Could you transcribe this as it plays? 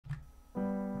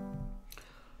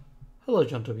Hello,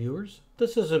 gentle viewers.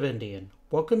 This is Indian,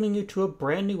 welcoming you to a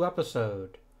brand new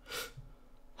episode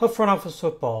of Front Office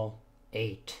Football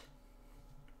 8.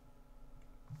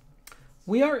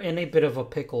 We are in a bit of a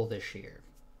pickle this year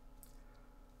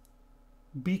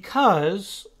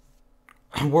because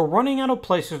we're running out of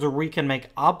places where we can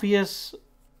make obvious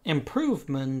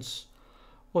improvements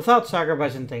without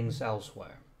sacrificing things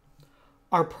elsewhere.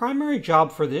 Our primary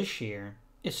job for this year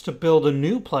is to build a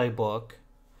new playbook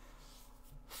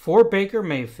for Baker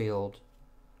Mayfield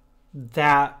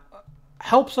that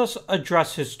helps us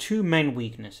address his two main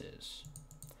weaknesses: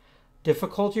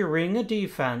 difficulty reading a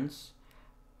defense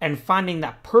and finding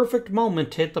that perfect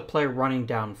moment to hit the play running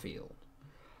downfield.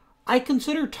 I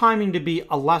consider timing to be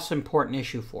a less important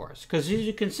issue for us because, as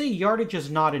you can see, yardage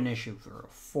is not an issue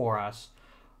for us,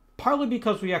 partly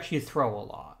because we actually throw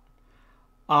a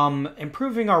lot.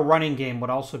 Improving our running game would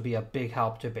also be a big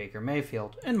help to Baker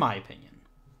Mayfield, in my opinion.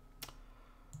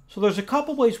 So there's a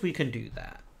couple ways we can do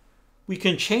that. We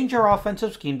can change our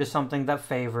offensive scheme to something that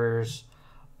favors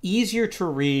easier to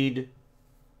read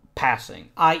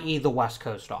passing, i.e. the West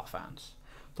Coast offense.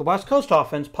 The West Coast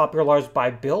offense, popularized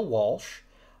by Bill Walsh,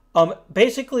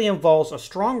 basically involves a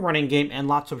strong running game and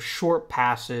lots of short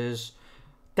passes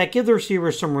that give the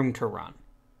receivers some room to run.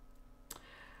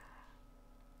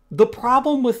 The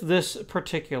problem with this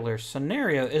particular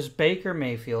scenario is Baker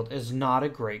Mayfield is not a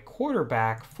great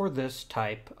quarterback for this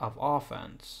type of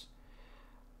offense.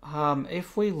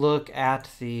 If we look at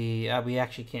the... we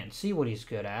actually can't see what he's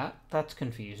good at. That's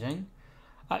confusing.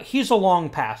 He's a long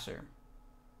passer.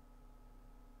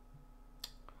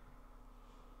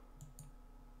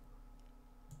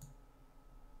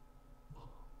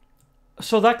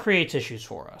 So that creates issues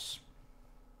for us.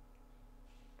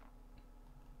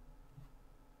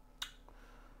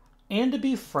 And to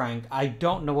be frank, I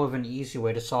don't know of an easy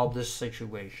way to solve this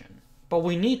situation. But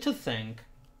we need to think,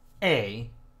 A,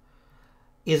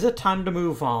 is it time to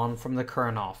move on from the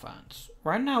current offense?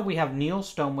 Right now we have Neil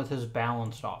Stone with his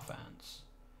balanced offense.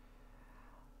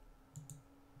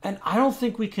 And I don't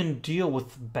think we can deal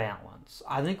with balance.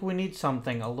 I think we need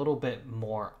something a little bit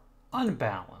more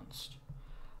unbalanced.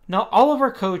 Now, all of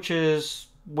our coaches,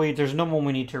 there's no one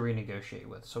we need to renegotiate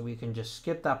with, so we can just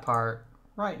skip that part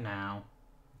right now.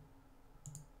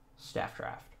 Staff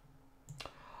draft.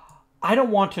 I don't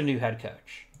want a new head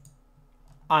coach.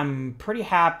 I'm pretty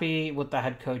happy with the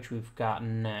head coach we've got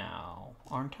now,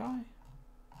 aren't I?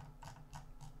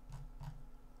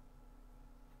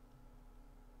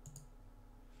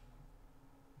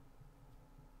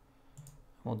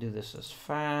 We'll do this as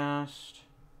fast.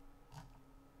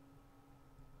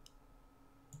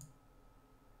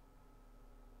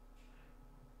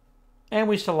 And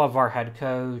we still have our head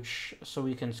coach, so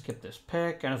we can skip this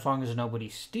pick. And as long as nobody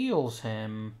steals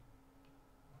him,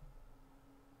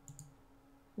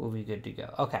 we'll be good to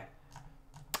go. Okay.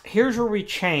 Here's where we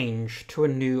change to a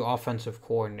new offensive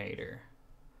coordinator.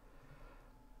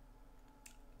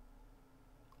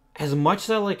 As much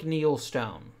as I like Neil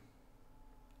Stone,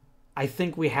 I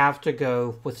think we have to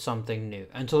go with something new.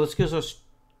 And so this gives us...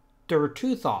 there are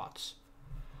two thoughts.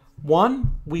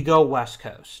 One, we go West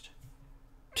Coast.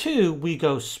 Two, we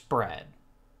go spread.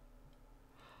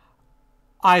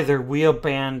 Either we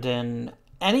abandon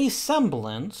any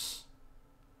semblance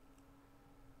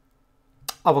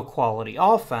of a quality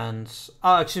offense,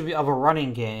 of a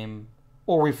running game,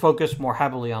 or we focus more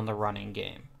heavily on the running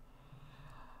game.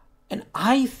 And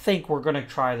I think we're going to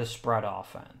try the spread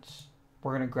offense.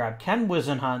 We're going to grab Ken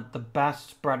Wisenhunt, the best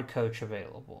spread coach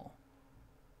available.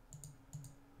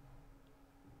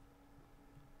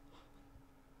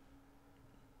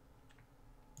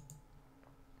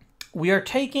 We are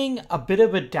taking a bit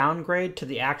of a downgrade to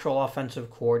the actual offensive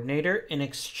coordinator in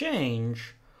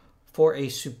exchange for a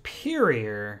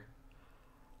superior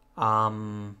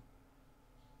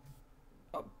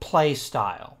play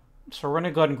style. So we're going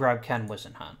to go ahead and grab Ken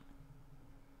Wisenhunt,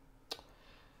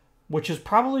 which is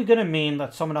probably going to mean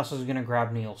that someone else is going to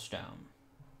grab Neil Stone.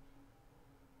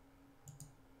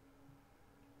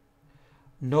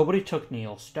 Nobody took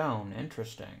Neil Stone.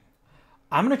 Interesting.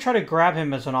 I'm going to try to grab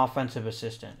him as an offensive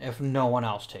assistant if no one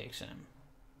else takes him.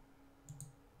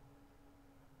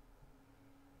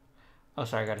 Oh,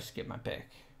 sorry, I got to skip my pick.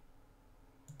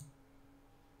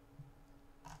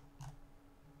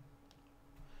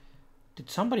 Did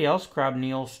somebody else grab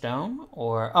Neil Stone?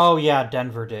 Or, oh yeah,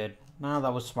 Denver did. No,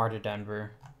 that was smart of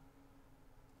Denver.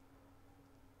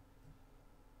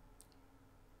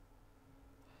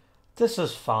 This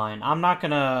is fine. I'm not going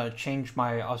to change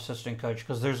my assistant coach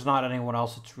because there's not anyone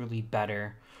else that's really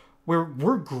better.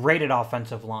 We're great at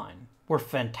offensive line. We're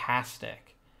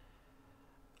fantastic.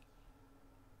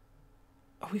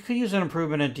 We could use an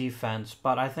improvement in defense,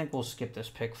 but I think we'll skip this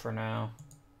pick for now.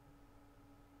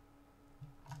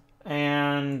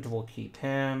 And we'll keep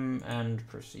him and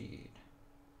proceed.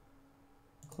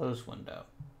 Close window.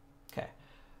 Okay.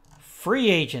 Free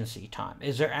agency time.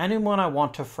 Is there anyone I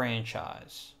want to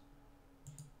franchise?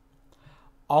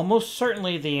 Almost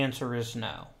certainly the answer is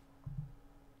no.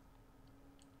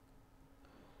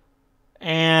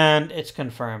 And it's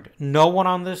confirmed. No one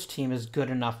on this team is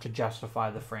good enough to justify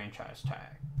the franchise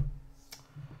tag.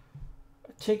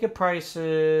 Ticket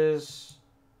prices.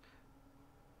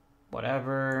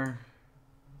 Whatever.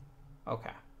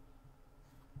 Okay.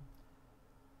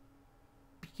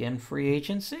 Begin free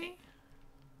agency.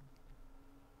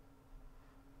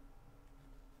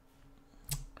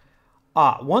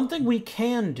 One thing we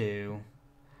can do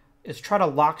is try to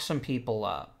lock some people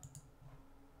up.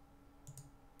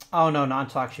 Oh no,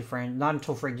 not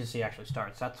until free agency actually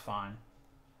starts. That's fine.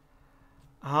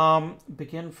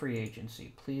 Begin free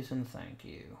agency, please and thank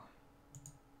you.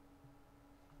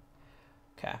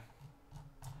 Okay.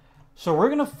 So we're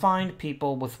gonna find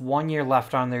people with 1 year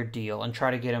left on their deal and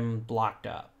try to get them locked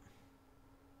up.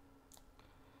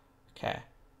 Okay.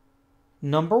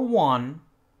 Number 1,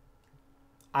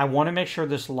 I want to make sure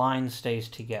this line stays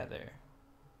together.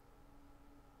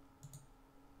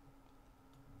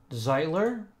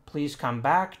 Zeitler, please come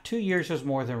back. 2 years is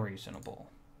more than reasonable.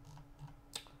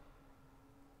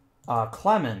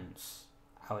 Clemens,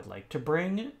 I would like to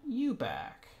bring you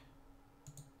back.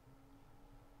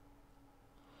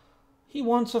 He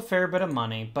wants a fair bit of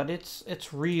money, but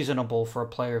it's reasonable for a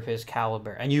player of his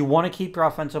caliber. And you want to keep your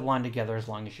offensive line together as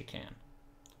long as you can.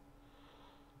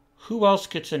 Who else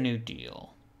gets a new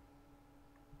deal?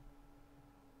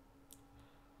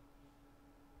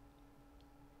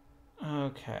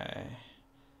 Okay.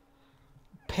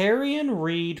 Perry and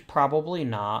Reed, probably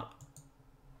not.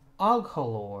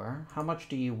 Oghalor, how much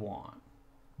do you want?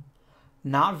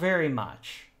 Not very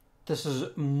much. This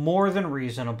is more than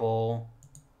reasonable.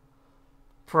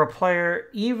 For a player,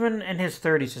 even in his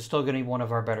 30s, is still going to be one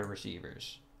of our better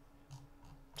receivers.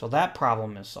 So that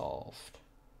problem is solved.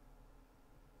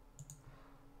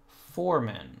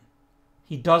 Foreman.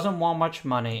 He doesn't want much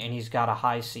money, and he's got a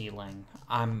high ceiling.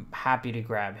 I'm happy to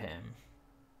grab him.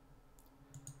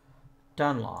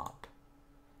 Dunlop.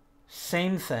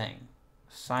 Same thing.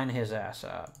 Sign his ass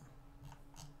up.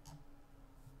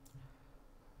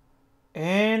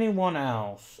 Anyone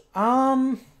else?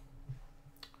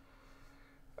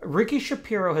 Ricky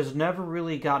Shapiro has never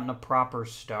really gotten a proper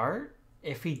start.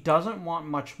 If he doesn't want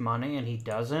much money, and he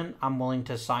doesn't, I'm willing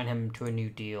to sign him to a new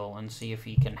deal and see if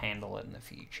he can handle it in the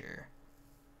future.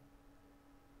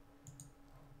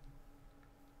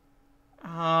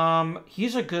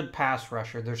 He's a good pass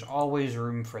rusher. There's always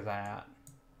room for that.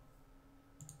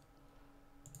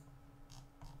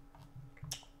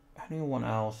 Anyone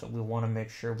else that we want to make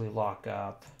sure we lock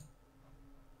up?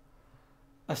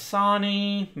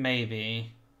 Asani,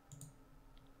 maybe.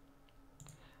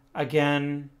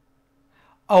 Again.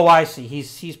 Oh, I see.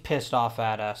 He's pissed off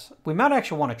at us. We might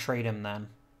actually want to trade him then.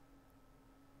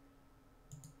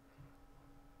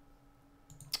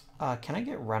 Can I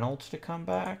get Reynolds to come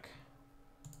back?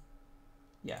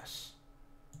 Yes.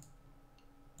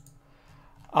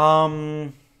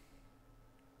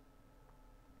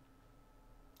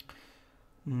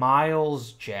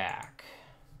 Miles Jack.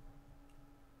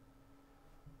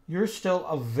 You're still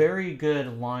a very good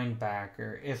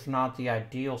linebacker, if not the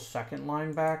ideal second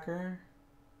linebacker.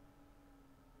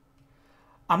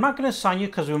 I'm not going to sign you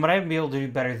because we might even be able to do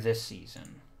better this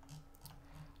season.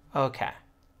 Okay.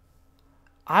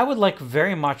 I would like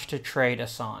very much to trade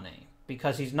Asani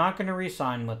because he's not going to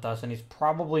re-sign with us and he's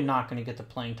probably not going to get the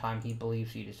playing time he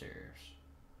believes he deserves.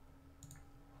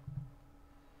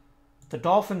 The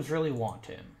Dolphins really want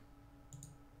him.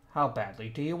 How badly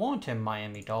do you want him,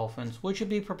 Miami Dolphins? Would you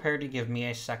be prepared to give me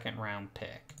a second-round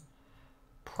pick?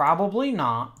 Probably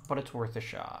not, but it's worth a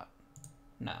shot.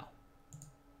 No.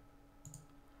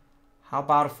 How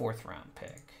about a fourth-round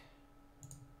pick?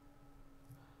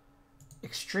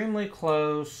 Extremely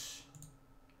close.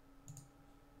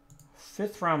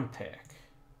 Fifth-round pick.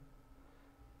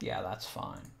 Yeah, that's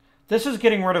fine. This is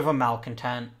getting rid of a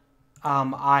malcontent.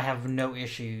 I have no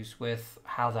issues with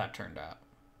how that turned out.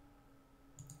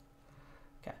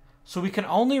 Okay, so we can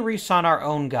only re-sign our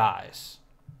own guys.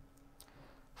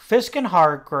 Fisk and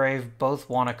Hargrave both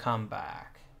want to come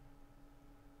back.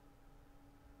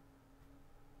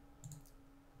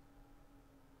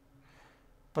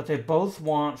 But they both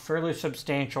want fairly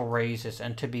substantial raises,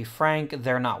 and to be frank,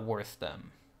 they're not worth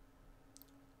them.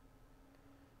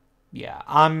 Yeah,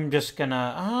 I'm just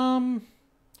gonna,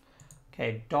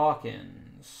 okay,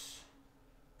 Dawkins.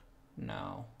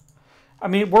 No. I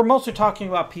mean, we're mostly talking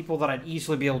about people that I'd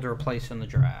easily be able to replace in the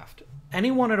draft.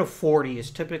 Anyone at a 40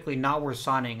 is typically not worth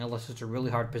signing unless it's a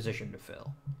really hard position to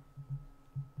fill.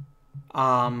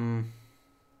 I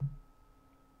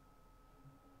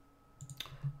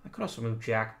could also move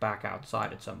Jack back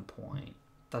outside at some point.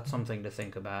 That's something to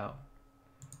think about.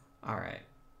 All right.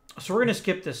 So we're going to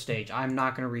skip this stage. I'm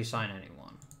not going to re-sign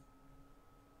anyone.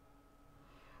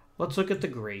 Let's look at the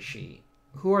gray sheet.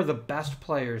 Who are the best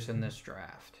players in this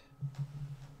draft?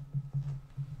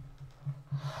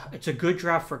 It's a good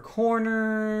draft for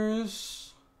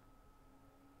corners.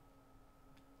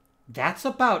 That's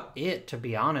about it, to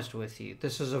be honest with you.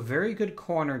 This is a very good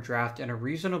corner draft and a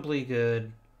reasonably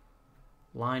good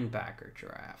linebacker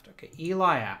draft. Okay,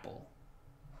 Eli Apple.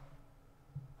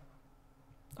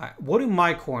 All right, what do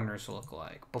my corners look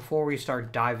like before we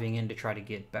start diving in to try to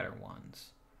get better ones?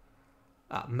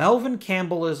 Melvin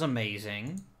Campbell is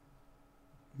amazing.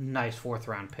 Nice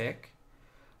 4th-round pick.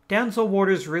 Denzel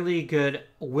Ward is really good.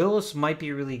 Willis might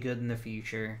be really good in the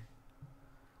future.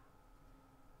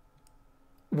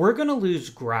 We're going to lose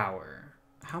Grauer.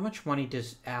 How much money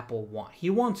does Apple want? He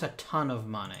wants a ton of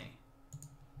money.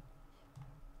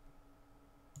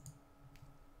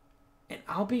 And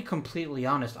I'll be completely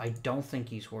honest, I don't think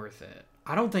he's worth it.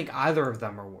 I don't think either of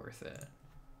them are worth it.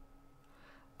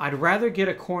 I'd rather get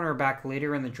a cornerback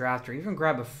later in the draft or even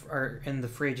grab in the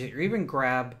free agent, or even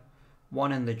grab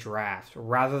one in the draft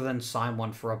rather than sign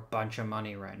one for a bunch of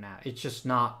money right now. It's just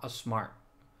not a smart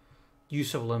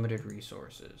use of limited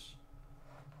resources.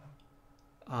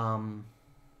 You're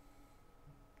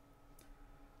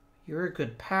a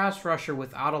good pass rusher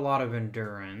without a lot of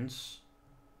endurance.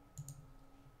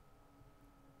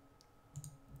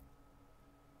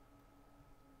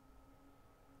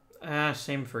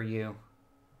 Same for you.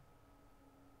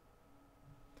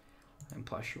 And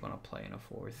plus you want to play in a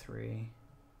 4-3.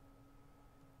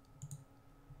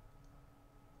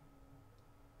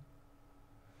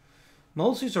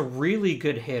 Mosley's a really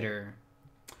good hitter.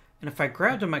 And if I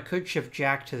grabbed him, I could shift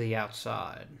Jack to the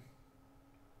outside.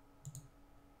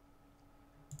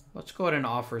 Let's go ahead and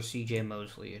offer C.J.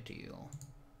 Mosley a deal.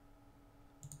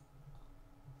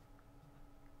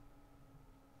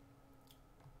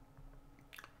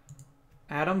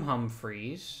 Adam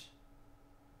Humphries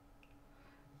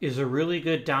is a really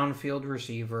good downfield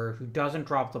receiver who doesn't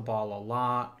drop the ball a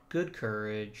lot. Good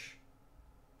courage.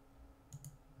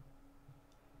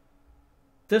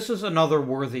 This is another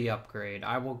worthy upgrade.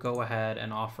 I will go ahead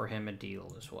and offer him a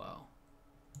deal as well.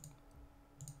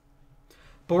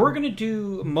 But we're going to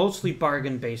do mostly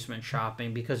bargain basement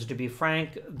shopping because, to be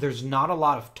frank, there's not a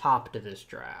lot of top to this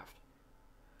draft.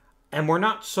 And we're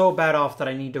not so bad off that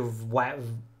I need to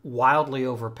wildly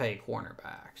overpay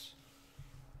cornerbacks.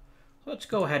 Let's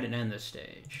go ahead and end this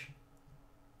stage.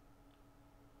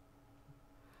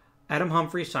 Adam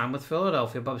Humphrey signed with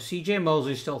Philadelphia, but C.J.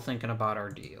 Mosley's still thinking about our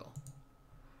deal.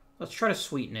 Let's try to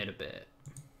sweeten it a bit.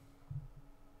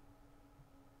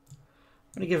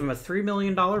 I'm going to give him a $3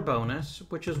 million bonus,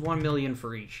 which is $1 million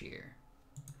for each year.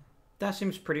 That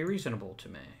seems pretty reasonable to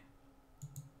me.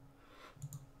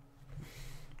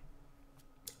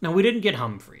 Now, we didn't get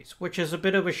Humphreys, which is a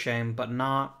bit of a shame, but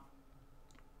not...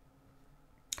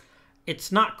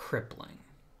 It's not crippling.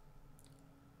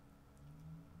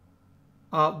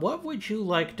 What would you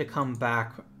like to come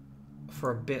back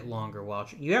for a bit longer,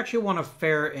 Welch? You actually want a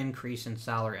fair increase in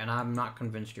salary, and I'm not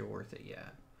convinced you're worth it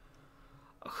yet.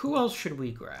 Who else should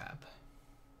we grab?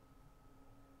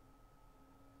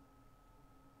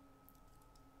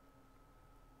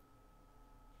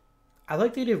 I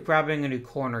like the idea of grabbing a new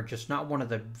corner, just not one of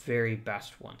the very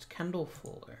best ones. Kendall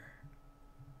Fuller.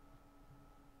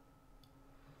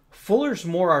 Fuller's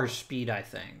more our speed, I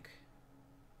think.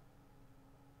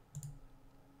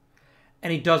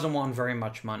 And he doesn't want very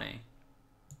much money.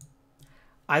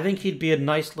 I think he'd be a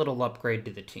nice little upgrade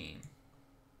to the team.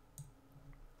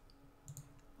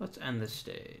 Let's end this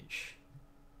stage.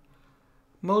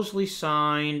 Mosley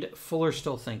signed. Fuller's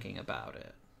still thinking about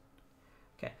it.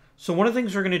 Okay, so one of the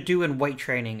things we're going to do in weight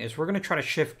training is we're going to try to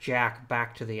shift Jack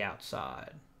back to the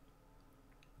outside.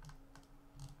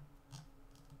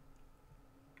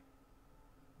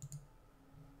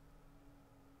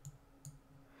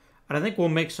 And I think we'll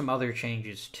make some other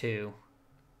changes too,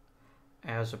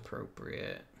 as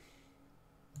appropriate.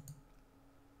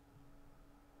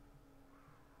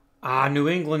 Ah, New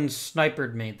England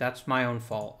snipered me. That's my own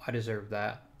fault. I deserve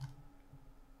that.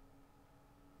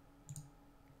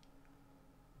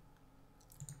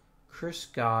 Chris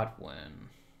Godwin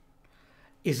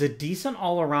is a decent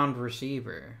all-around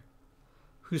receiver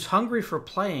who's hungry for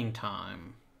playing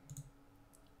time.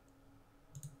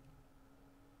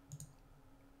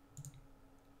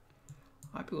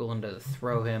 I'd be willing to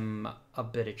throw him a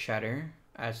bit of cheddar,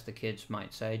 as the kids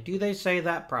might say. Do they say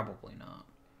that? Probably not.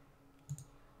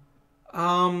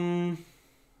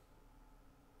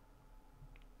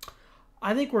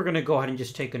 I think we're going to go ahead and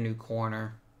just take a new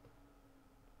corner.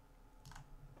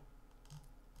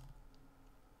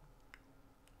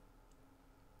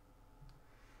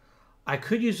 I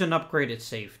could use an upgrade at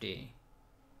safety.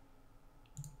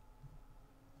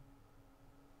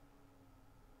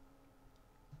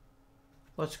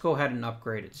 Let's go ahead and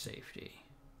upgrade at safety.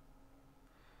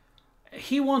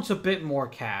 He wants a bit more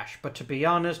cash, but to be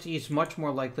honest, he's much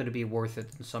more likely to be worth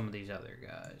it than some of these other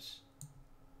guys.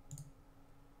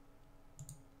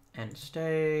 End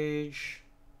stage.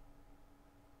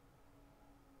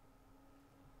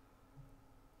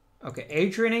 Okay,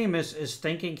 Adrian Amos is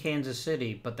thinking Kansas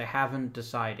City, but they haven't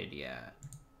decided yet.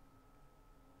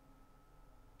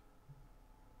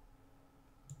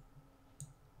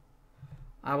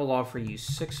 I will offer you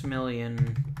 $6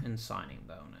 million in signing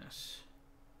bonus.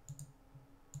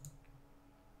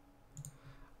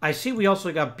 I see we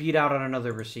also got beat out on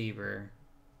another receiver.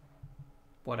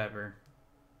 Whatever.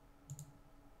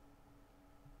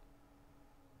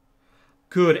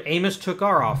 Good. Amos took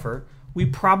our offer. We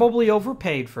probably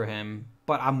overpaid for him,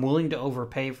 but I'm willing to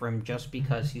overpay for him just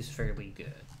because he's fairly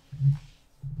good.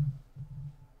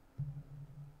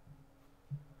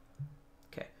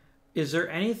 Okay. Is there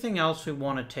anything else we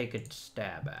want to take a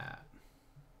stab at?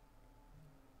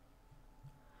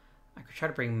 I could try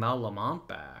to bring Mel Lamont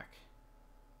back.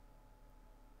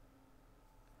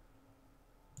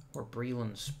 Or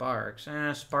Breland Sparks.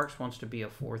 Sparks wants to be a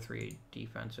 4-3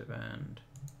 defensive end.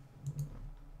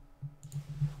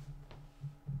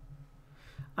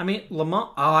 I mean,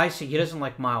 Lamont... Oh, I see. He doesn't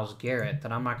like Myles Garrett.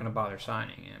 Then I'm not going to bother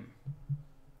signing him.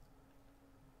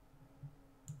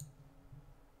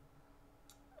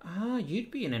 You'd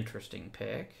be an interesting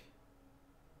pick.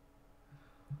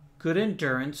 Good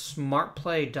endurance, smart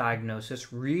play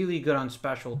diagnosis, really good on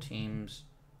special teams.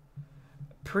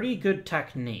 Pretty good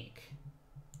technique.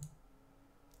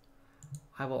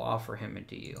 I will offer him a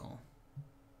deal.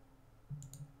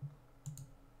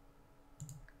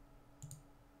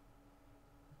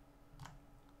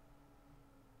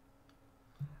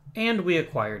 And we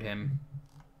acquired him.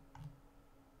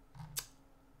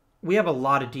 We have a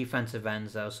lot of defensive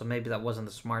ends, though, so maybe that wasn't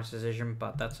the smartest decision,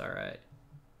 but that's all right.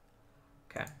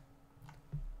 Okay.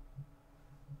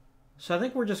 So I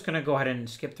think we're just going to go ahead and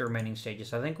skip the remaining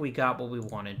stages. I think we got what we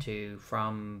wanted to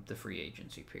from the free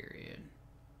agency period.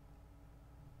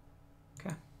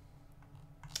 Okay.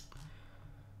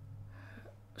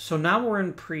 So now we're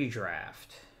in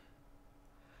pre-draft.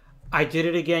 I did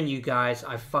it again, you guys.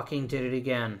 I fucking did it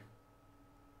again.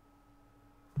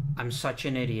 I'm such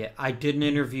an idiot. I didn't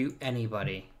interview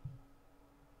anybody.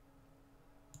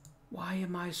 Why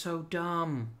am I so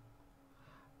dumb?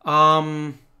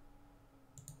 I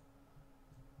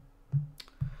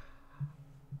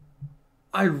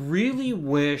really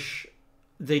wish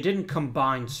they didn't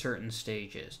combine certain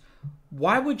stages.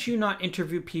 Why would you not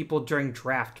interview people during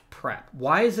draft prep?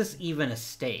 Why is this even a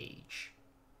stage?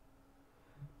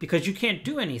 Because you can't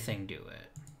do anything to it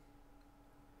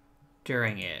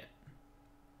during it.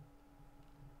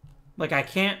 Like, I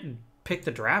can't pick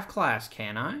the draft class,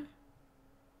 can I?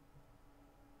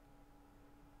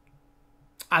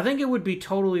 I think it would be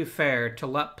totally fair to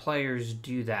let players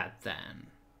do that then.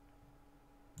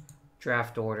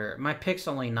 Draft order. My pick's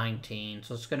only 19,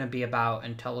 so it's going to be about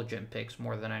intelligent picks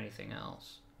more than anything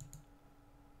else.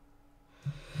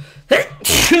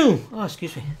 Oh,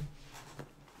 excuse me.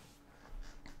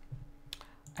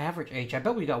 Average age. I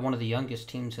bet we got one of the youngest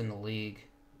teams in the league.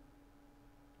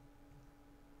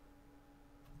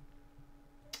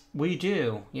 We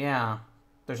do, yeah.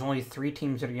 There's only 3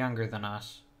 teams that are younger than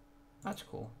us. That's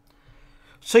cool.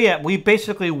 So yeah, we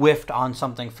basically whiffed on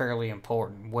something fairly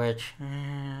important, which...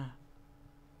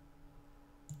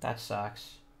 that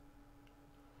sucks.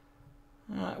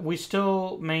 We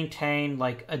still maintain,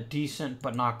 like, a decent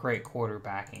but not great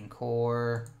quarterbacking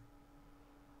core.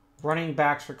 Running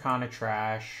backs were kind of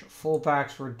trash.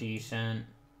 Fullbacks were decent.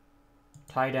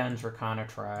 Tight ends were kind of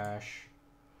trash.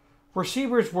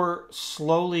 Receivers were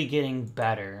slowly getting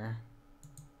better.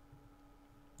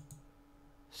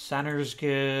 Center's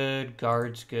good.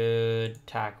 Guard's good.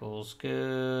 Tackle's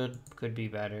good. Could be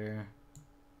better.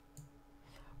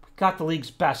 We got the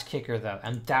league's best kicker, though,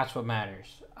 and that's what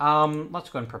matters. Let's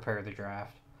go and prepare the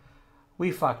draft.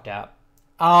 We fucked up.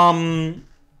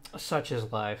 Such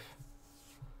is life.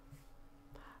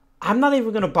 I'm not even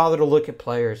going to bother to look at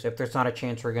players if there's not a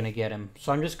chance we're going to get him.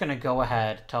 So I'm just going to go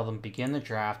ahead, tell them begin the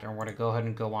draft, and we're going to go ahead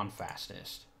and go on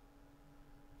fastest.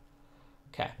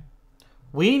 Okay.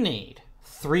 We need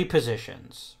 3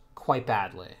 positions quite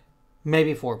badly.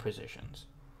 Maybe 4 positions.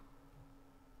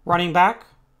 Running back,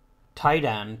 tight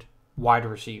end, wide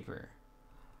receiver.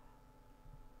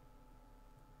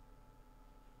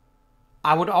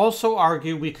 I would also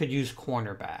argue we could use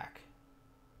cornerback.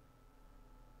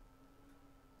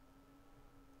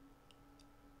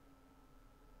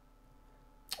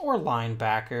 Or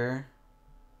linebacker.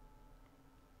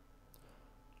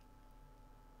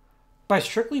 By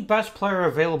strictly best player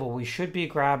available, we should be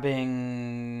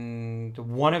grabbing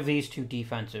one of these 2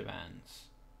 defensive ends.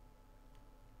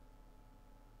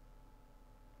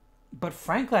 But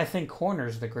frankly, I think corner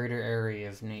is the greater area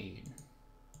of need.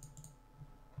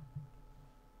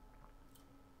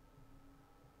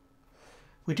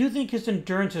 We do think his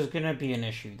endurance is going to be an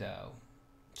issue, though.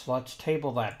 So let's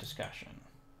table that discussion.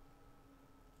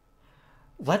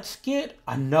 Let's get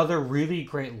another really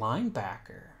great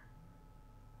linebacker.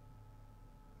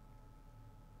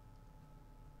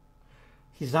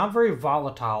 He's not very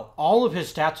volatile. All of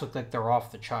his stats look like they're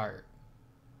off the chart.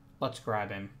 Let's grab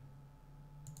him.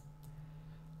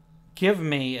 Give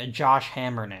me a Josh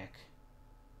Hammernick.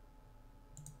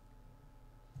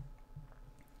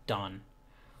 Done.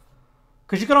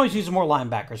 Because you can always use more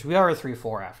linebackers. We are a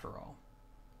 3-4 after all.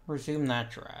 Resume that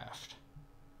draft.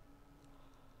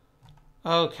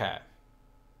 Okay.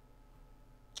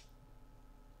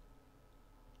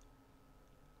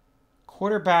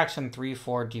 Quarterbacks and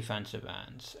 3-4 defensive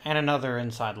ends. And another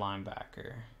inside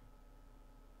linebacker.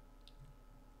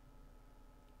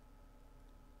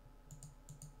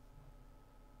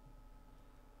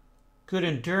 Good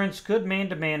endurance, good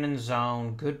man-to-man in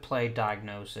zone, good play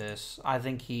diagnosis. I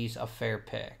think he's a fair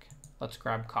pick. Let's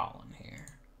grab Colin here.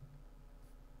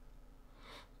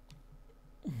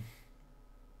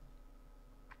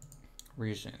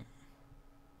 Resume.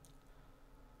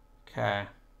 Okay.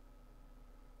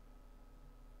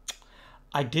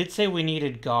 I did say we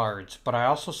needed guards, but I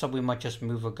also said we might just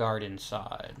move a guard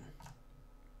inside.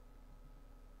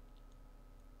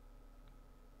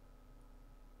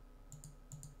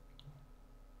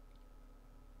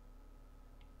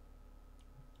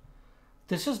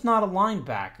 This is not a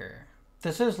linebacker.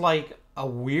 This is like a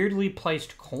weirdly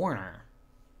placed corner.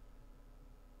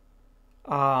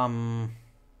 I'm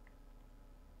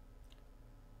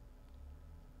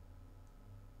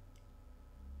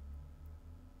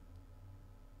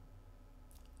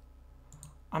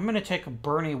going to take a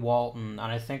Bernie Walton, and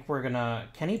I think we're going to...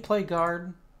 Can he play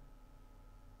guard?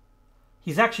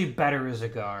 He's actually better as a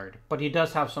guard, but he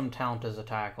does have some talent as a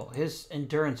tackle. His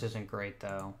endurance isn't great,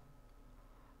 though.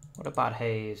 What about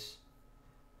Hayes?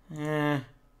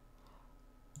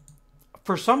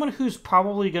 For someone who's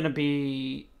probably going to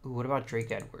be... Ooh, what about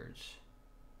Drake Edwards?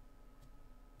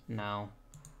 No.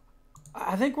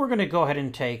 I think we're going to go ahead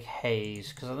and take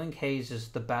Hayes, because I think Hayes is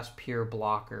the best pure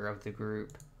blocker of the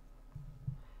group.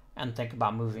 And think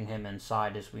about moving him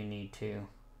inside as we need to.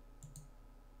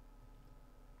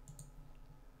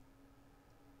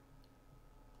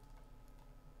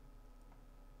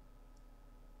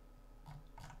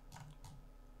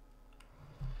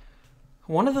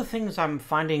 One of the things I'm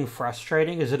finding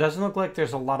frustrating is it doesn't look like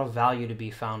there's a lot of value to be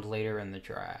found later in the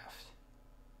draft.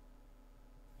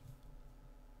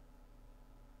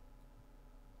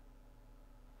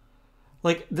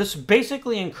 Like, this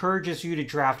basically encourages you to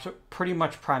draft pretty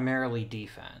much primarily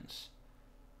defense.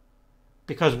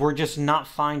 Because we're just not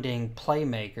finding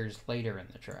playmakers later in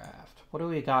the draft. What do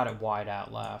we got at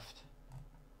wideout left?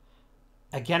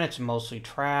 Again, it's mostly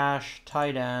trash,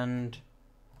 tight end.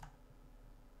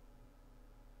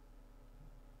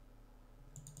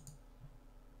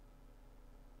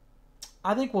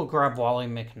 I think we'll grab Wally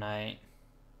McKnight.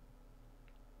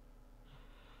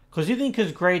 Because you think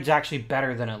his grade's actually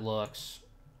better than it looks.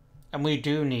 And we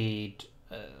do need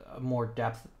more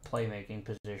depth playmaking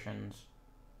positions.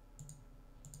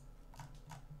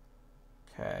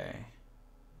 Okay.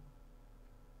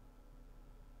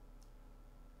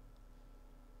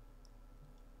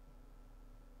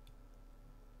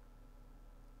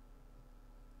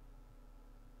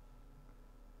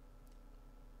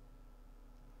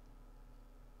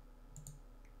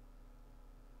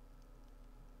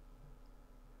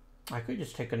 I could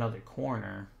just take another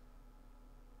corner.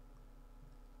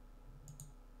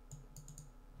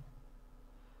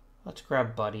 Let's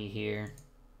grab Buddy here.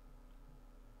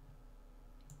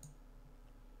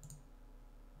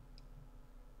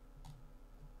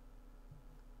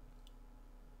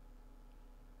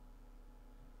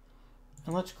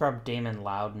 And let's grab Damon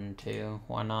Loudon too.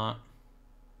 Why not?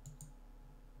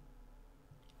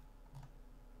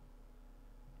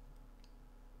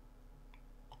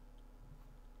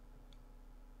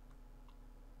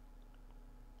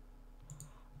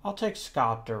 I'll take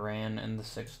Scott Duran in the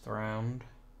 6th round.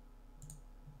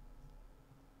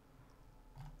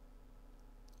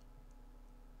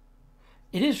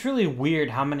 It is really weird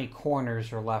how many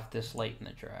corners are left this late in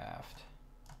the draft.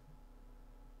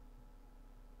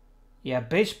 Yeah,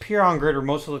 based pure on grid, we're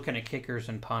mostly looking at kickers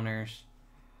and punters.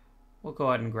 We'll go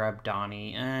ahead and grab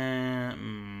Donnie.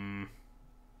 Yeah,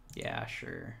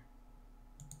 sure.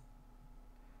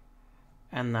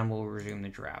 And then we'll resume the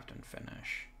draft and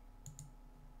finish.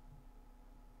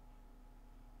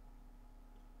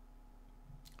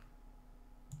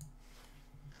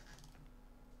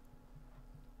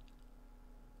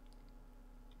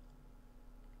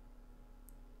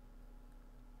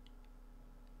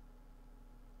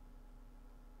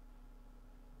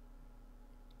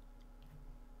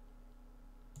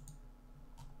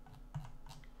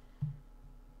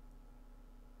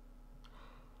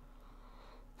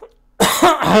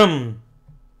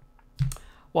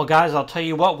 Well, guys, I'll tell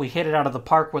you what, we hit it out of the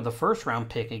park with the 1st round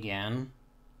pick again.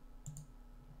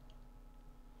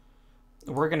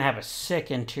 We're going to have a sick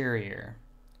interior.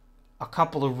 A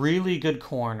couple of really good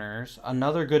corners.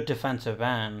 Another good defensive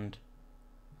end.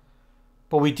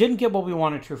 But we didn't get what we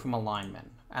wanted to from a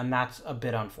lineman. And that's a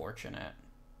bit unfortunate.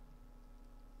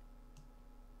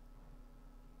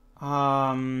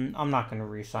 I'm not going to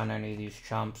re-sign any of these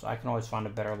chumps. I can always find a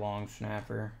better long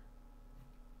snapper.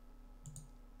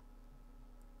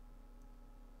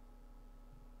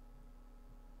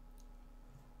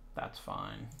 That's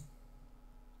fine.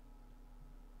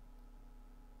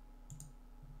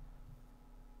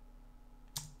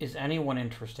 Is anyone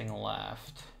interesting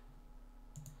left?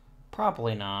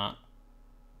 Probably not.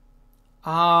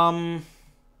 Okay.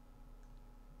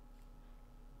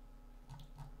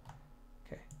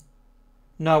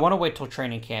 No, I want to wait till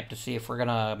training camp to see if we're going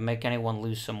to make anyone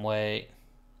lose some weight.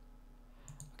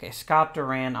 Okay, Scott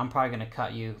Duran, I'm probably going to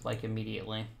cut you, like,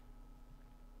 immediately.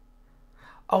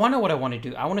 Oh, I know what I want to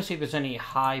do. I want to see if there's any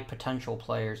high potential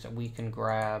players that we can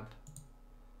grab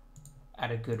at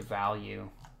a good value.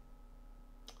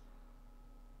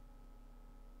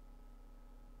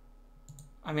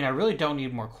 I mean, I really don't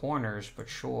need more corners, but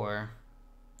sure.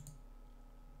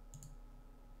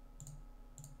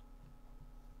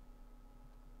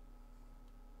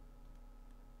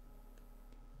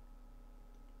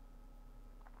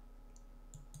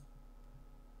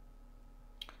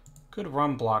 Good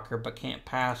run blocker, but can't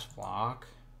pass block.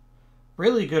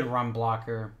 Really good run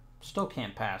blocker, still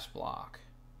can't pass block.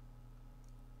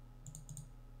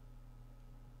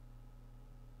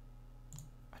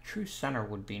 A true center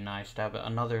would be nice to have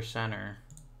another center.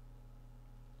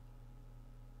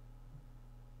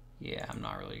 Yeah, I'm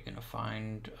not really going to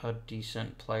find a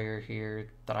decent player here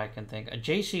that I can think. A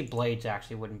JC Blades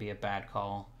actually wouldn't be a bad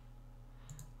call.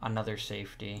 Another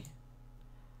safety.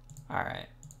 All right.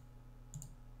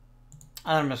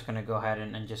 I'm just going to go ahead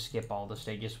and just skip all the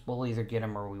stages. We'll either get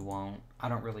him or we won't. I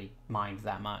don't really mind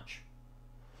that much.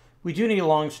 We do need a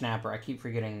long snapper. I keep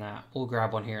forgetting that. We'll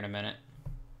grab one here in a minute.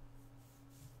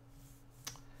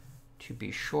 To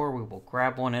be sure, we will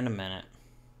grab one in a minute.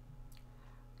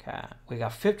 Okay. We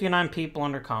got 59 people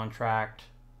under contract.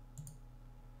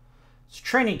 It's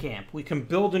training camp. We can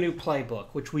build a new playbook,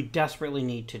 which we desperately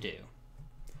need to do.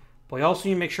 But we also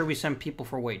need to make sure we send people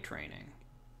for weight training.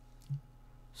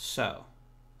 So,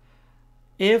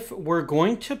 if we're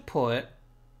going to put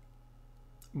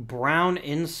Brown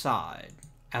inside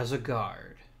as a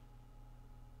guard,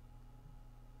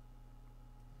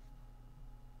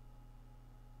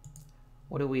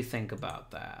 what do we think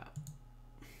about that?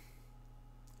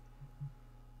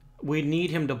 We need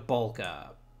him to bulk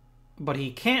up, but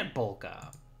he can't bulk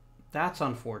up. That's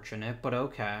unfortunate, but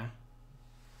okay.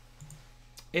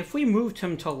 If we moved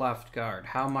him to left guard,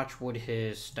 how much would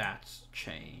his stats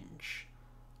change?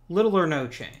 Little or no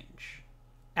change.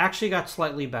 Actually got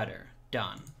slightly better.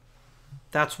 Done.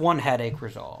 That's one headache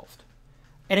resolved.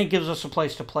 And it gives us a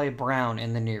place to play Brown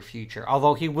in the near future,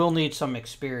 although he will need some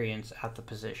experience at the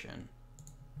position.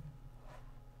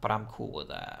 But I'm cool with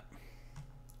that.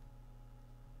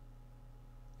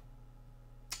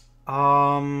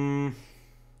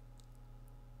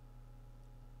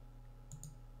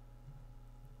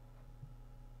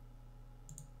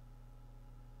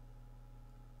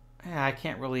 Yeah, I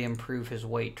can't really improve his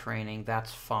weight training.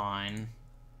 That's fine.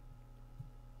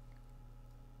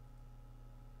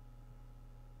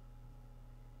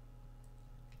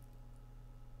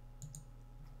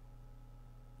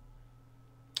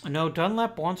 No,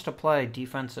 Dunlap wants to play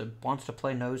defensive, wants to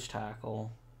play nose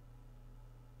tackle.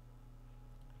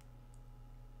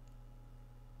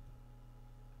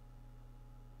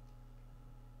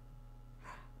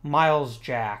 Miles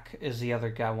Jack is the other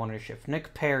guy I wanted to shift.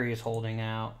 Nick Perry is holding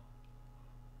out.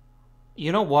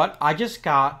 You know what? I just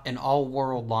got an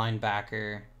all-world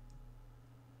linebacker.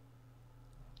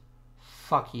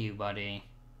 Fuck you, buddy.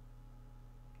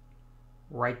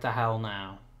 Right the hell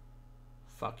now.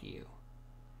 Fuck you.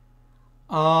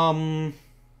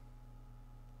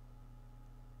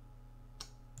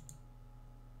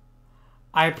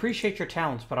 I appreciate your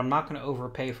talents, but I'm not going to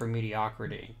overpay for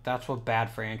mediocrity. That's what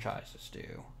bad franchises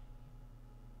do.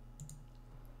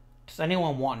 Does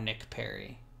anyone want Nick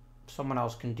Perry? Someone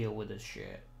else can deal with this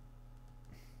shit.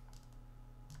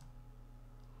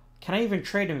 Can I even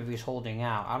trade him if he's holding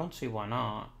out? I don't see why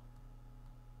not.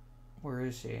 Where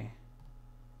is he?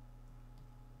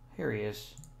 Here he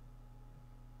is.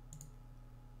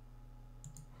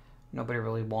 Nobody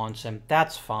really wants him.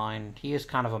 That's fine. He is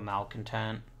kind of a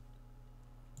malcontent.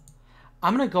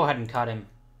 I'm going to go ahead and cut him.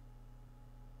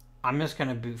 I'm just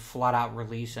going to flat out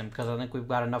release him because I think we've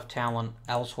got enough talent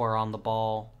elsewhere on the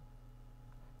ball.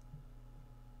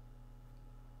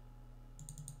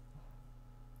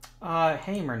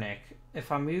 Hamernick,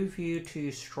 if I move you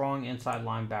to strong inside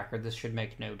linebacker, this should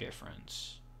make no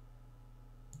difference.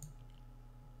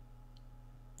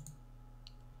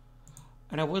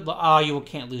 And I would... you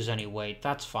can't lose any weight.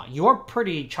 That's fine. You're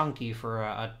pretty chunky for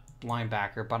a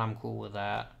linebacker, but I'm cool with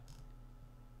that.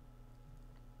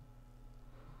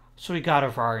 So we got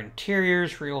of our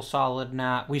interiors real solid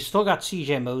now. We still got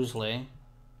CJ Mosley.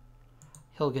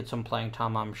 He'll get some playing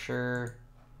time, I'm sure.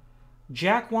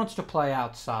 Jack wants to play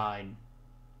outside.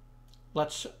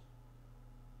 Let's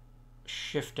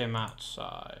shift him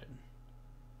outside.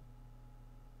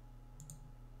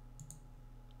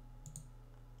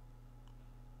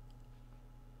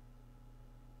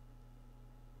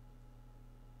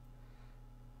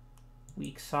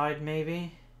 Weak side,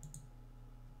 maybe.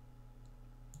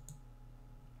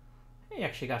 He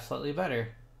actually got slightly better.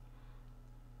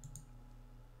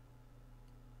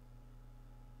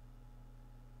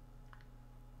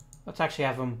 Let's actually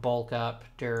have him bulk up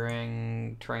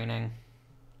during training.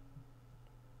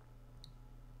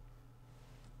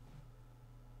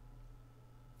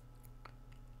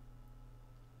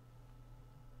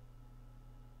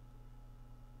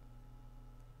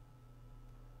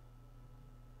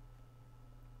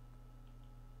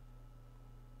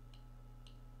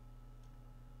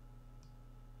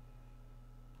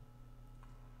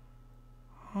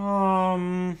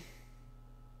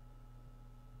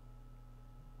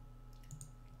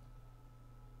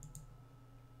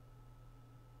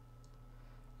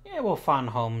 Yeah, we'll find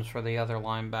homes for the other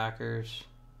linebackers.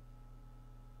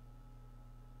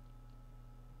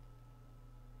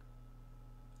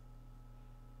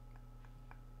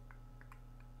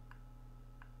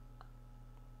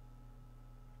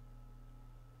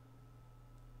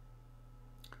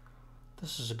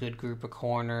 This is a good group of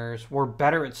corners. We're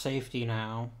better at safety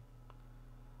now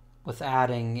with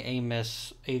adding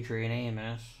Adrian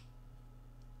Amos.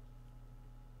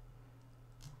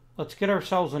 Let's get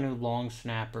ourselves a new long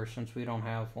snapper since we don't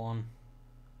have one.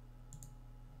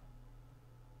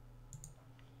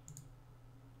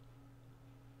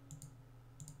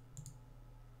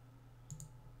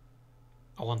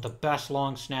 I want the best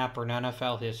long snapper in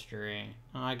NFL history.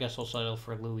 I guess I'll settle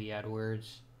for Louis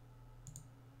Edwards.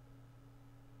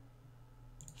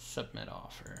 Submit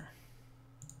offer.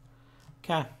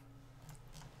 Okay.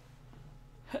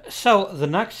 So, the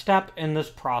next step in this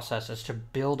process is to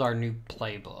build our new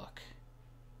playbook.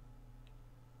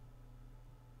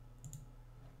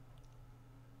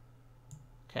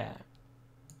 Okay.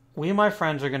 We and my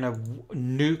friends are going to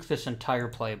nuke this entire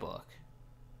playbook.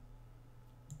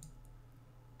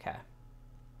 Okay.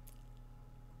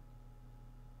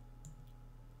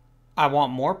 I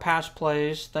want more pass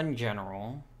plays than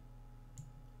general.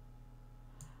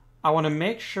 I want to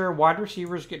make sure wide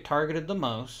receivers get targeted the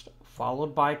most,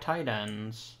 followed by tight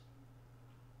ends.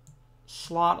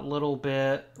 Slot a little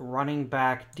bit, running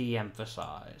back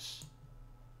de-emphasize.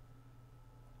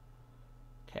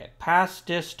 Okay, pass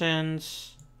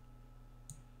distance.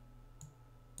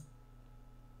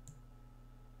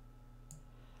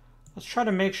 Let's try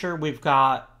to make sure we've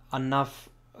got enough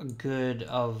good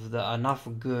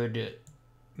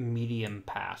medium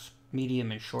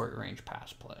and short range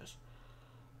pass plays.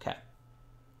 Okay.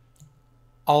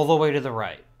 All the way to the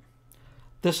right.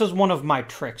 This is one of my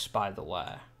tricks, by the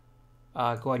way. Go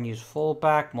ahead and use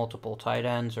fullback. Multiple tight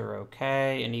ends are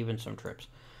okay, and even some trips.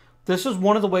 This is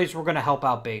one of the ways we're going to help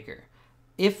out Baker.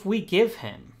 If we give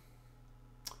him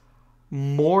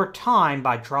more time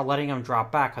by letting him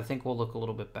drop back, I think we'll look a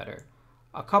little bit better.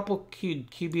 A couple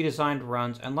QB-designed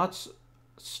runs, and let's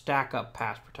stack up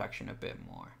pass protection a bit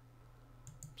more.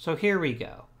 So here we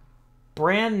go.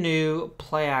 Brand new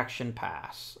play action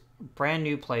pass. Brand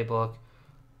new playbook.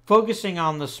 Focusing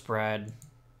on the spread.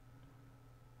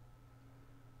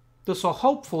 This will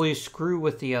hopefully screw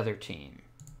with the other team.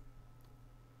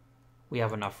 We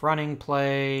have enough running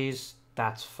plays.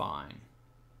 That's fine.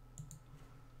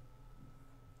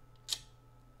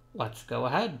 Let's go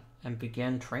ahead and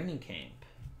begin training camp.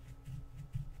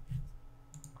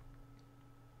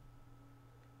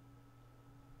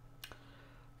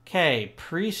 Okay,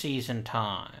 preseason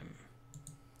time.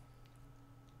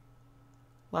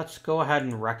 Let's go ahead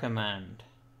and recommend.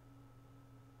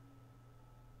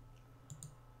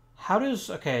 How does,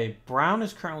 okay, Brown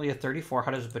is currently a 34.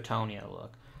 How does Batonio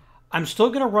look? I'm still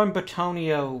going to run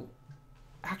Batonio.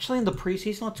 Actually, in the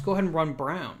preseason, let's go ahead and run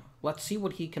Brown. Let's see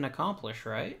what he can accomplish,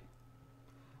 right?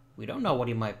 We don't know what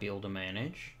he might be able to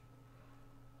manage.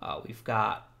 We've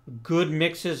got good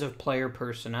mixes of player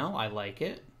personnel. I like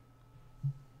it.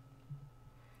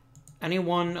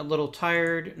 Anyone a little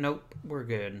tired? Nope, we're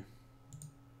good.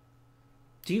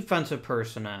 Defensive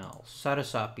personnel. Set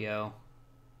us up, yo.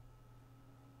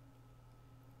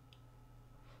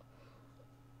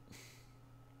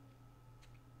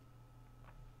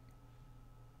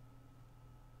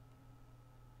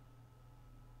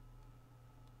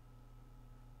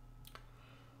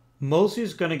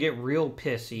 Mosley's going to get real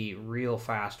pissy real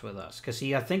fast with us. Because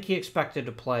I think he expected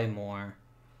to play more.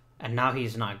 And now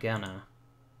he's not gonna.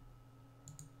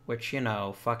 Which, you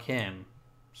know, fuck him.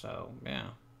 So, yeah.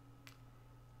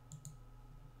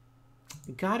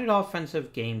 Guided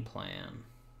offensive game plan.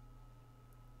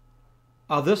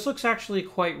 This looks actually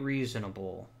quite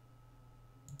reasonable.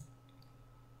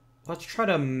 Let's try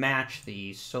to match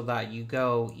these so that you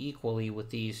go equally with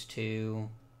these two.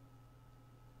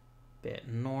 Bit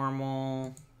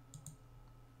normal.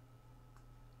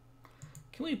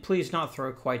 Can we please not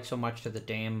throw quite so much to the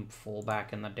damn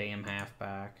fullback and the damn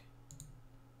halfback?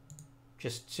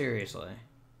 Just seriously.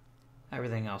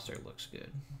 Everything else there looks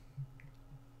good.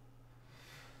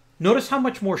 Notice how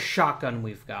much more shotgun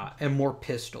we've got and more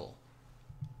pistol.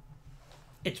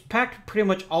 It's packed pretty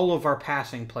much all of our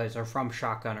passing plays are from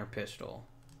shotgun or pistol.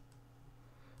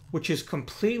 Which is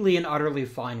completely and utterly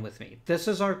fine with me. This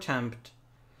is our attempt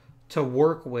to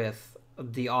work with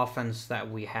the offense that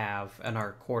we have and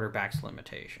our quarterback's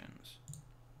limitations.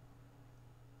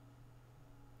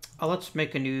 Let's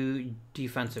make a new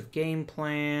defensive game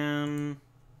plan.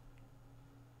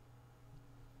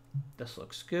 This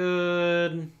looks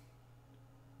good.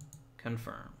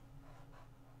 Confirm.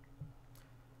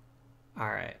 All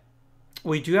right.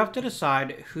 We do have to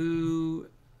decide who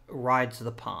rides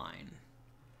the pine.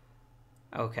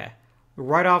 Okay.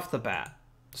 Right off the bat,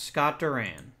 Scott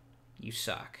Duran, you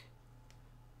suck.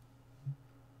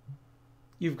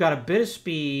 You've got a bit of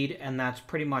speed, and that's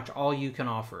pretty much all you can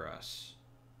offer us.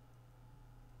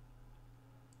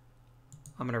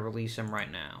 I'm going to release him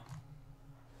right now.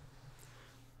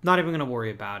 Not even going to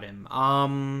worry about him.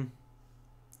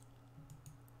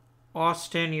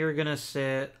 Austin, you're going to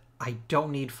sit. I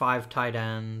don't need 5 tight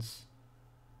ends.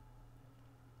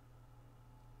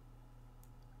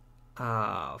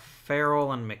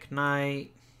 Farrell and McKnight.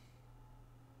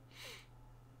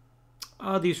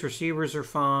 These receivers are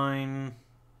fine.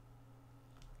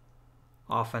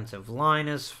 Offensive line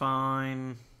is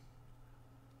fine.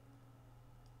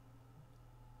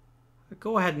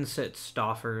 Go ahead and sit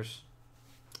Stoffers.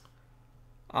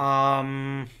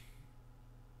 I've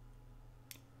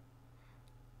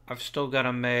still got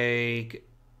to make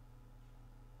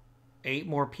 8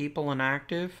 more people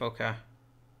inactive. Okay.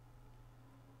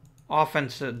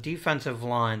 Defensive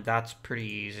line, that's pretty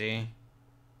easy.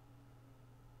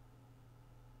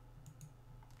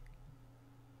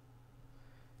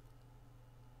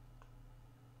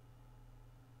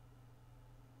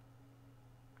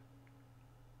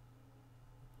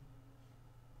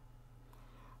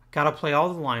 Gotta play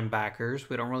all the linebackers.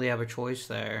 We don't really have a choice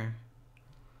there.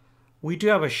 We do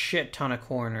have a shit ton of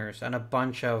corners and a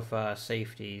bunch of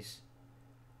safeties.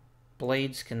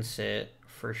 Blades can sit,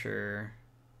 for sure.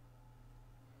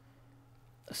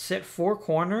 Sit 4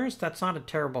 corners? That's not a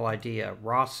terrible idea.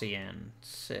 Rossian,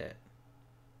 sit.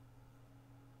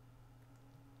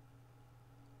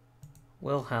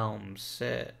 Wilhelm,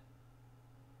 sit.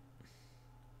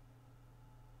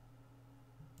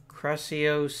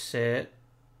 Crescio, sit.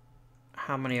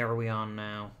 How many are we on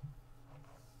now?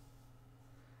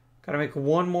 Gotta make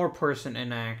 1 more person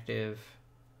inactive.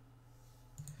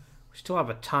 We still have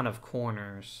a ton of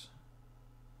corners.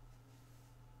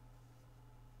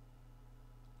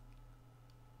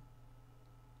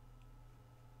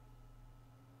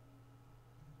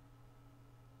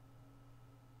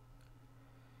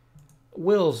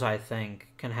 Wills, I think,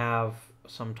 can have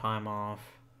some time off.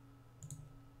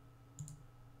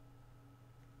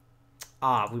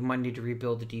 Ah, we might need to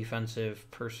rebuild the defensive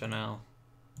personnel.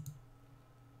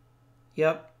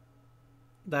 Yep.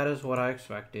 That is what I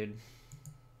expected.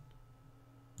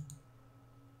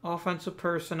 Offensive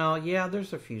personnel. Yeah,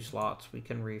 there's a few slots we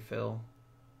can refill.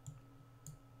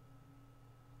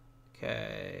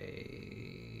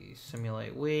 Okay.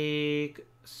 Simulate week.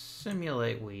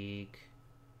 Simulate week.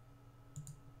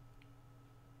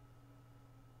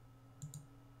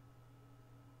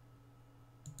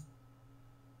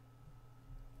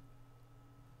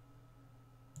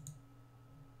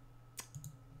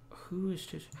 Who is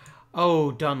to...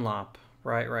 Oh, Dunlop.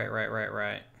 Right.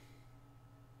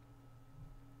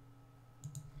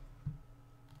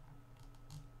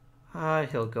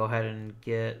 He'll go ahead and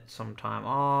get some time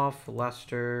off.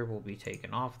 Lester will be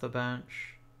taken off the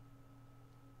bench.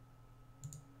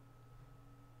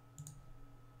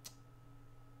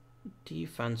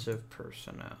 Defensive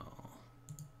personnel.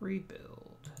 Rebuild.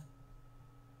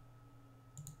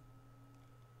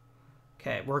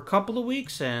 Okay, we're a couple of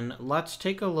weeks in. Let's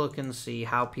take a look and see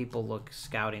how people look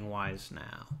scouting-wise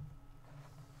now.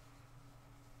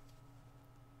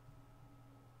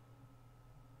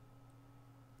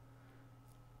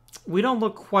 We don't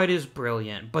look quite as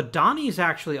brilliant, but Donnie's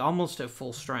actually almost at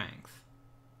full strength.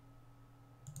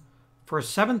 For a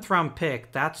 7th-round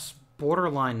pick, that's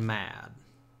borderline mad.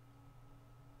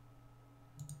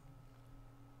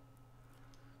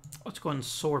 Let's go and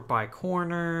sort by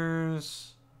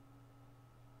corners.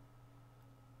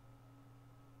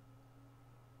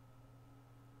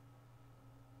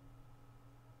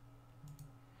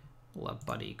 Let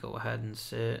Buddy go ahead and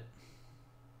sit.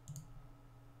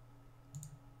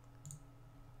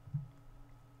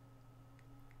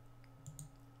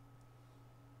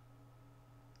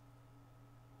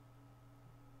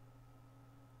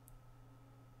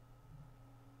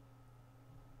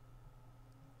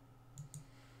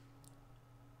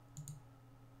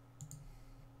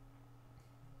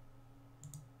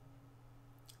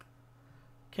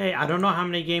 Okay, I don't know how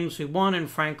many games we won, and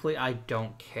frankly, I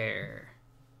don't care.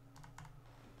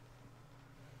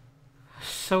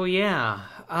 So yeah,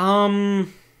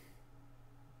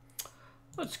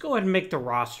 let's go ahead and make the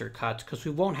roster cuts because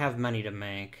we won't have many to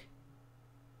make.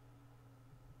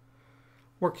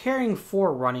 We're carrying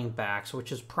 4 running backs,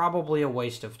 which is probably a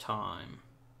waste of time.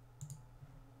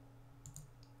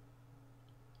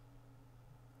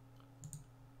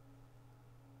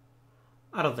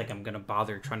 I don't think I'm going to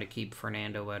bother trying to keep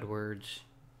Fernando Edwards.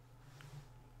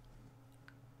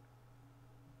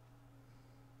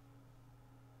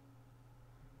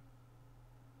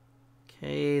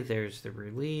 Okay, there's the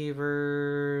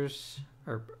relievers,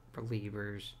 or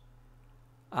relievers,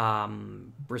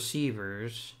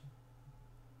 receivers.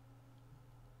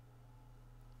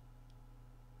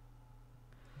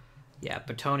 Yeah,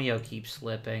 Batonio keeps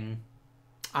slipping.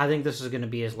 I think this is going to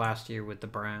be his last year with the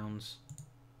Browns.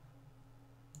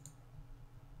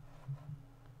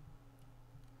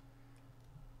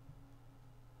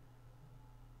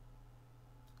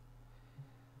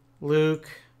 Luke,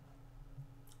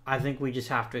 I think we just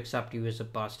have to accept you as a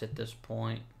bust at this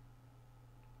point.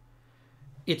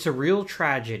 It's a real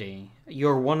tragedy. You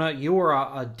were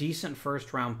a decent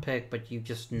first-round pick, but you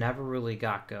just never really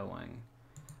got going.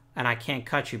 And I can't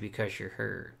cut you because you're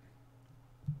hurt.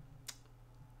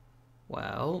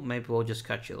 Well, maybe we'll just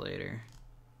cut you later.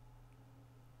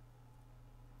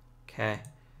 Okay.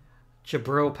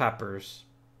 Jabril Peppers.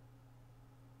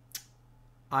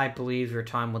 I believe your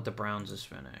time with the Browns is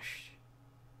finished.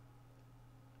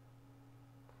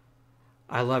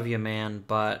 I love you, man,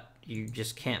 but you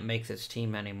just can't make this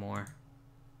team anymore.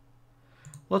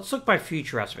 Let's look by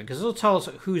future estimate, because it'll tell us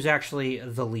who's actually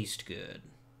the least good.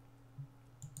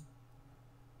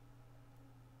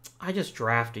 I just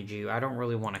drafted you. I don't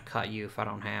really want to cut you if I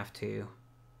don't have to.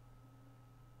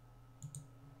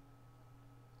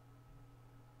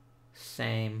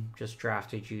 Same. Just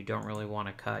drafted you. Don't really want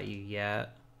to cut you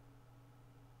yet.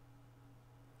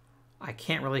 I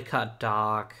can't really cut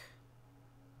Doc.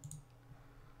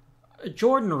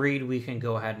 Jordan Reed we can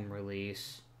go ahead and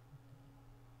release.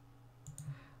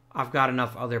 I've got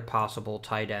enough other possible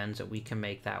tight ends that we can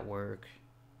make that work.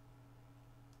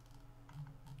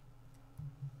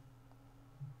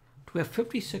 Do we have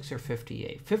 56 or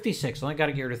 58? 56. Only got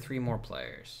to get rid of 3 more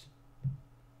players.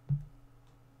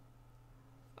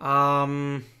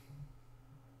 Todd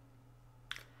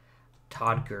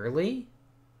Gurley?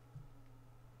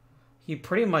 He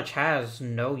pretty much has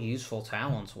no useful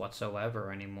talents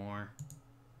whatsoever anymore.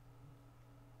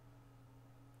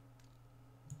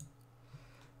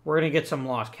 We're going to get some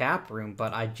lost cap room,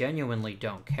 but I genuinely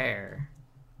don't care.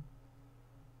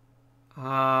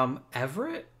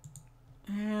 Everett?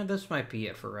 This might be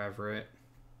it for Everett.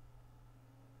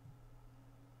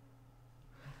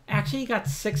 Actually, he got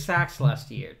 6 sacks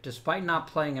last year. Despite not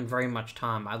playing in very much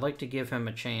time, I'd like to give him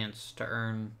a chance to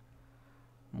earn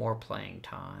more playing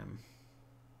time.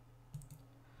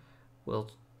 We'll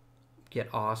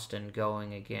get Austin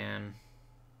going again.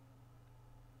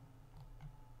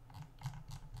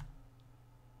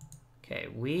 Okay,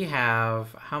 we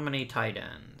have how many tight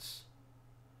ends?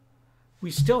 We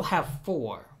still have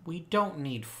 4. We don't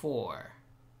need 4.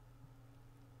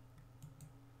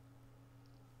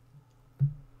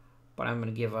 But I'm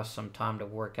going to give us some time to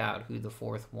work out who the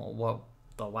fourth one, what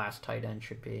the last tight end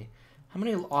should be. How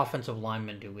many offensive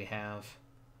linemen do we have?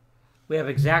 We have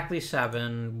exactly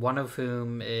 7, one of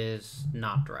whom is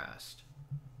not dressed.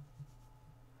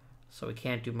 So we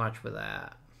can't do much with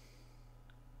that.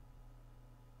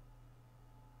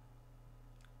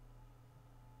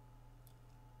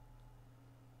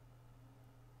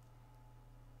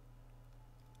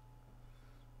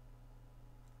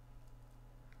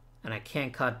 And I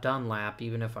can't cut Dunlap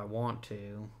even if I want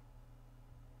to.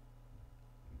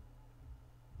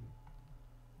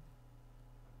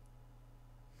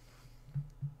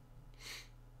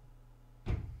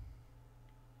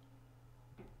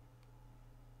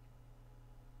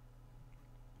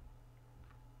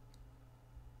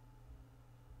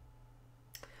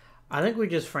 I think we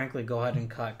just frankly go ahead and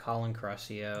cut Colin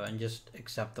Crescio and just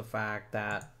accept the fact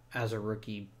that as a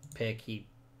rookie pick, he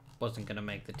wasn't going to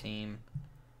make the team.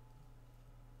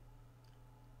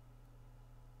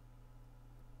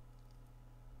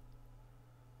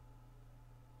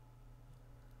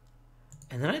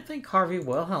 And then I think Harvey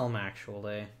Wilhelm,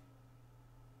 actually.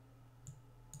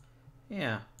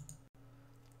 Yeah.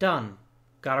 Done.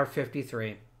 Got our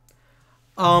 53.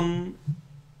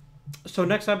 So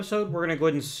next episode, we're going to go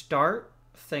ahead and start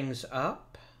things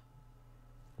up.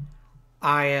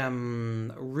 I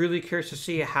am really curious to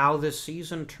see how this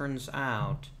season turns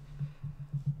out.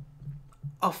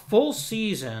 A full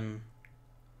season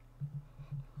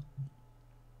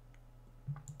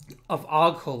of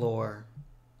Oghalor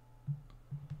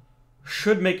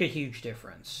should make a huge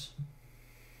difference.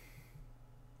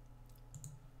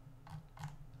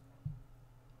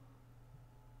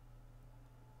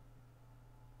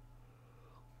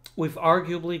 We've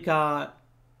arguably got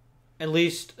at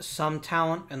least some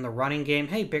talent in the running game.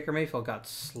 Hey, Baker Mayfield got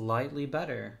slightly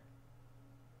better.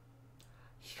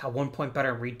 He got 1 point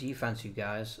better in read defense, you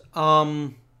guys.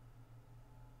 Our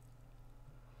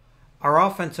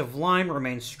offensive line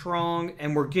remains strong,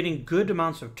 and we're getting good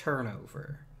amounts of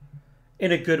turnover.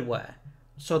 In a good way.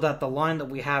 So that the line that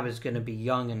we have is going to be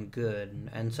young and good,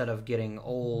 instead of getting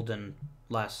old and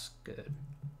less good.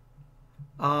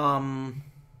 I'm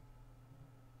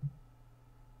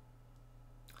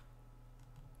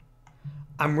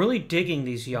really digging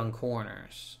these young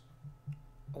corners.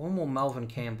 When will Melvin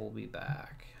Campbell be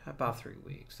back? About 3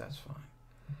 weeks. That's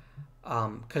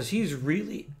fine. Because he's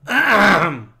really...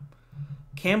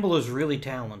 Campbell is really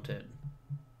talented.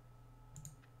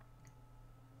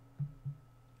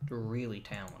 Really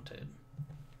talented.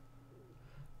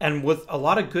 And with a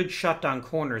lot of good shutdown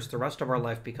corners, the rest of our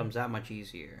life becomes that much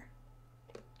easier.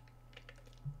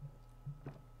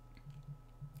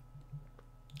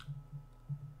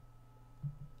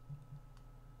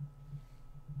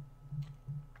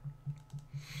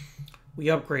 We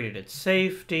upgraded its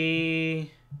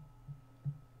safety.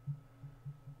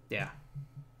 Yeah.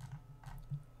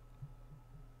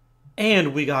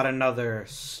 And we got another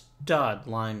stud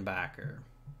linebacker.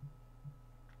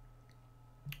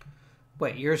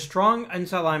 Wait, you're a strong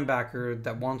inside linebacker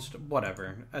that wants to...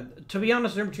 Whatever. To be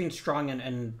honest, the difference between strong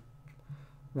and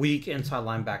weak inside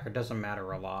linebacker doesn't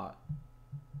matter a lot.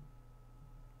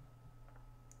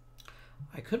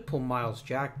 I could pull Miles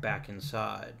Jack back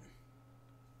inside.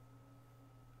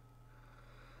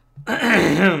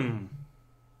 Doesn't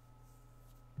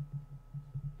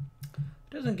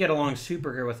get along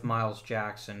super good with Miles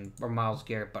Jackson or Myles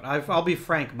Garrett, but I'll be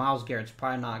frank, Myles Garrett's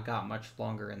probably not got much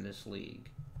longer in this league.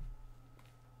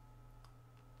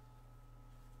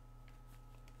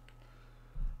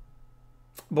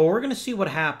 But we're going to see what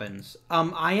happens.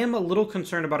 I am a little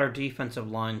concerned about our defensive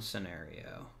line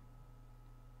scenario.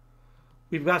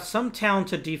 We've got some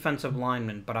talented defensive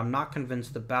linemen, but I'm not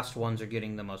convinced the best ones are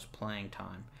getting the most playing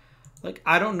time. Like,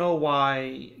 I don't know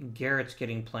why Garrett's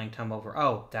getting playing time over...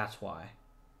 Oh, that's why.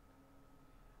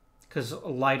 Because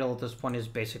Lytle at this point is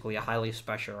basically a highly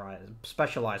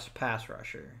specialized pass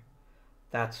rusher.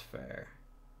 That's fair.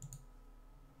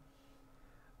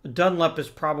 Dunlap is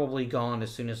probably gone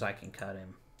as soon as I can cut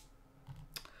him.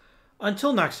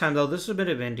 Until next time, though, this has been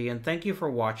Indian. Thank you for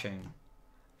watching.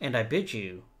 and I bid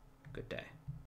you good day.